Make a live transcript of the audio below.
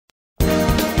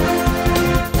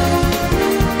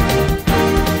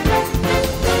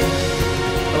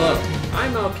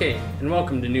Kane, and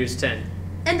welcome to News 10.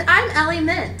 And I'm Ellie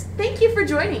Mint. Thank you for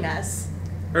joining us.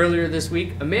 Earlier this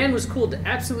week, a man was cooled to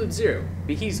absolute zero,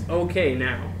 but he's okay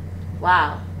now.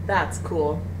 Wow, that's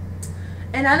cool.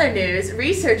 In other news,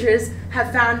 researchers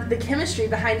have found the chemistry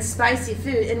behind spicy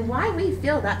food and why we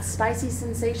feel that spicy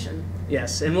sensation.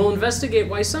 Yes, and we'll investigate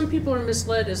why some people are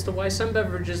misled as to why some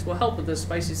beverages will help with this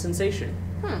spicy sensation.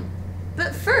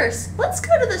 But first, let's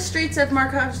go to the streets of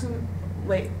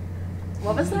Wait,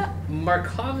 what was that?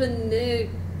 Markovnikov?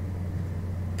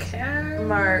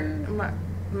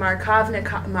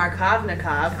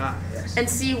 Markovnikov, yes. and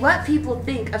see what people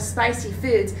think of spicy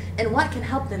foods and what can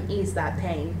help them ease that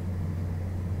pain.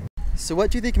 So what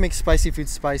do you think makes spicy food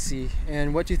spicy,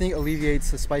 and what do you think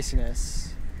alleviates the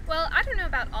spiciness? Well, I don't know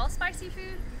about all spicy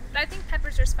food, but I think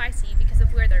peppers are spicy because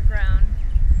of where they're grown.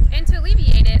 And to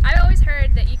alleviate it, I've always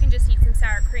heard that you can just eat some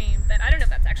sour cream, but I don't know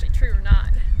if that's actually true or not.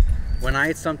 When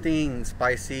I eat something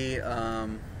spicy,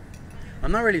 I'm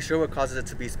not really sure what causes it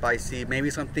to be spicy. Maybe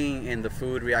something in the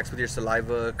food reacts with your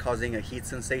saliva, causing a heat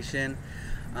sensation.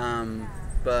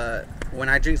 But when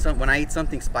I eat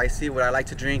something spicy, what I like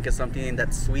to drink is something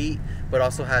that's sweet, but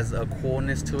also has a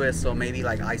coolness to it. So maybe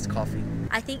like iced coffee.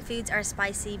 I think foods are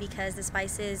spicy because the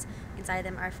spices inside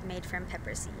them are made from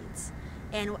pepper seeds.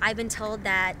 And I've been told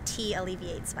that tea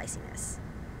alleviates spiciness.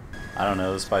 I don't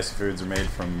know, the spicy foods are made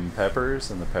from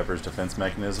peppers, and the pepper's defense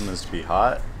mechanism is to be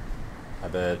hot. I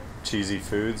bet cheesy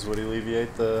foods would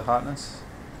alleviate the hotness.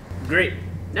 Great.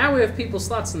 Now we have people's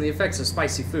thoughts on the effects of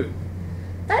spicy food.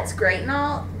 That's great and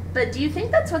all, but do you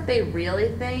think that's what they really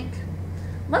think?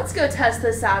 Let's go test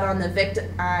this out on the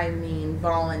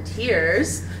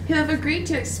volunteers who have agreed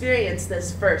to experience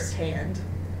this firsthand.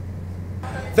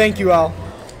 Thank you, Al.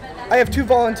 I have two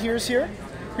volunteers here.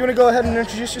 You want to go ahead and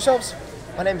introduce yourselves?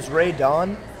 My name is Ray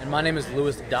Don. And my name is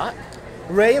Louis Dot.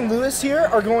 Ray and Louis here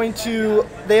are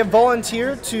they have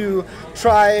volunteered to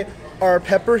try our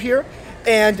pepper here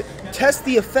and test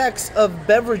the effects of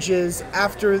beverages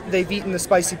after they've eaten the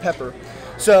spicy pepper.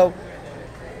 So,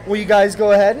 will you guys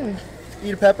go ahead and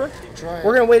eat a pepper? Try it.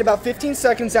 We're going to wait about 15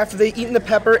 seconds after they've eaten the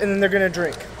pepper, and then they're going to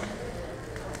drink.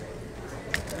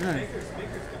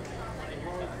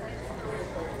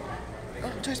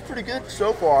 It tastes pretty good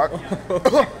so far.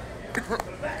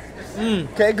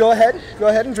 Okay, go ahead. Go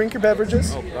ahead and drink your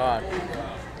beverages. Oh, God.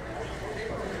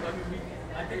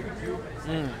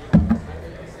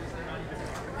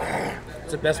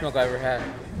 It's the best milk I've ever had.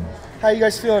 How are you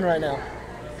guys feeling right now?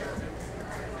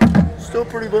 Still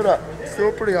pretty lit up.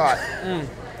 Still pretty hot.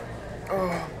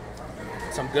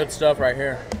 Some good stuff right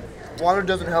here. Water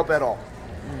doesn't help at all.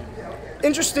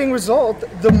 Interesting result.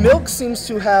 The milk seems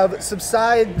to have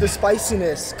subsided the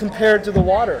spiciness compared to the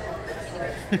water.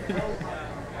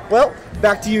 Well,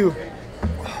 back to you.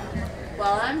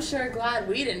 Well, I'm sure glad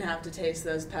we didn't have to taste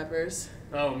those peppers.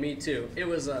 Oh, me too. It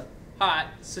was a hot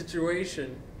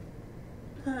situation.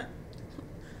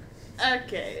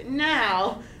 Okay,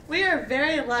 now we are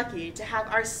very lucky to have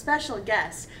our special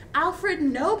guest, Alfred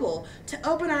Noble, to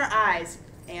open our eyes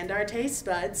and our taste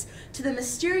buds to the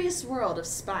mysterious world of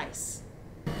spice.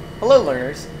 Hello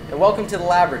learners, and welcome to the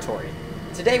laboratory.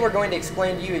 Today we're going to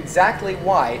explain to you exactly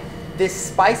why this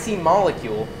spicy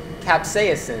molecule,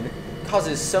 capsaicin,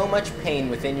 causes so much pain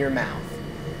within your mouth.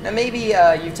 Now maybe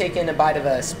you've taken a bite of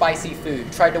a spicy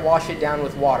food, tried to wash it down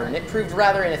with water, and it proved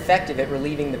rather ineffective at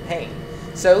relieving the pain.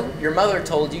 So your mother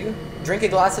told you, drink a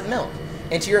glass of milk,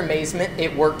 and to your amazement,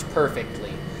 it worked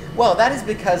perfectly. Well, that is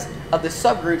because of the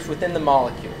subgroups within the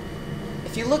molecule.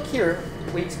 If you look here,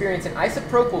 we experience an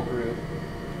isopropyl group,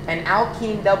 an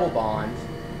alkene double bond,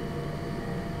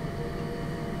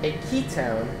 a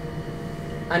ketone,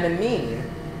 an amine,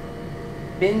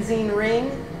 benzene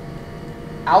ring,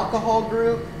 alcohol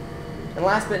group, and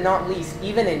last but not least,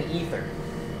 even an ether.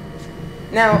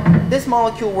 Now, this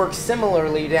molecule works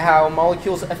similarly to how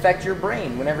molecules affect your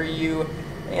brain whenever you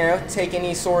take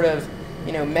any sort of,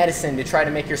 medicine to try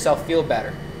to make yourself feel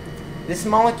better. This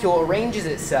molecule arranges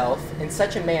itself in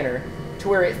such a manner to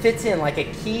where it fits in like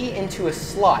a key into a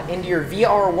slot into your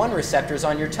VR1 receptors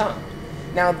on your tongue.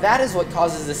 Now, that is what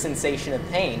causes the sensation of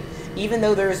pain, even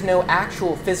though there is no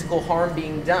actual physical harm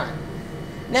being done.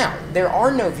 Now, there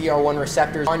are no VR1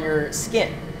 receptors on your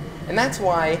skin, and that's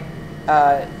why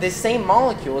this same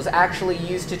molecule is actually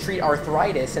used to treat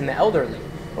arthritis in the elderly.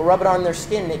 They'll rub it on their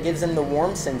skin and it gives them the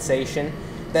warm sensation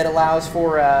that allows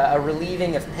for a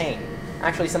relieving of pain.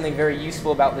 Actually something very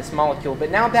useful about this molecule. But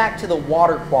now back to the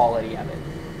water quality of it.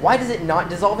 Why does it not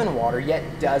dissolve in water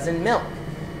yet does in milk?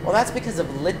 Well, that's because of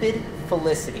lipid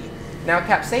philicity. Now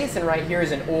capsaicin right here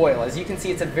is an oil. As you can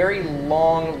see, it's a very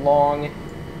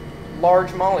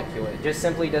large molecule. It just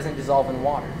simply doesn't dissolve in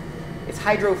water. It's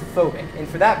hydrophobic, and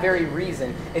for that very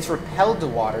reason, it's repelled to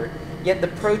water, yet the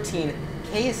protein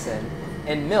casein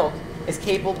in milk is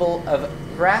capable of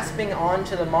grasping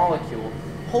onto the molecule,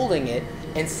 holding it,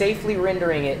 and safely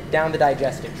rendering it down the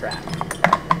digestive tract.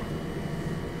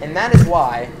 And that is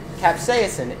why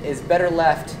capsaicin is better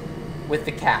left with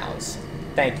the cows.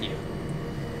 Thank you.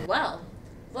 Well,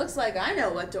 looks like I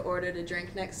know what to order to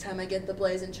drink next time I get the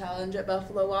Blazing Challenge at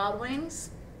Buffalo Wild Wings.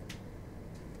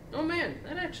 Oh man,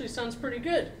 that actually sounds pretty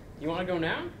good. You want to go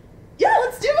now? Yeah,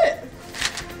 let's do it!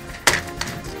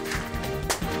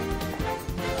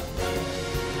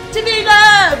 To be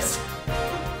loves!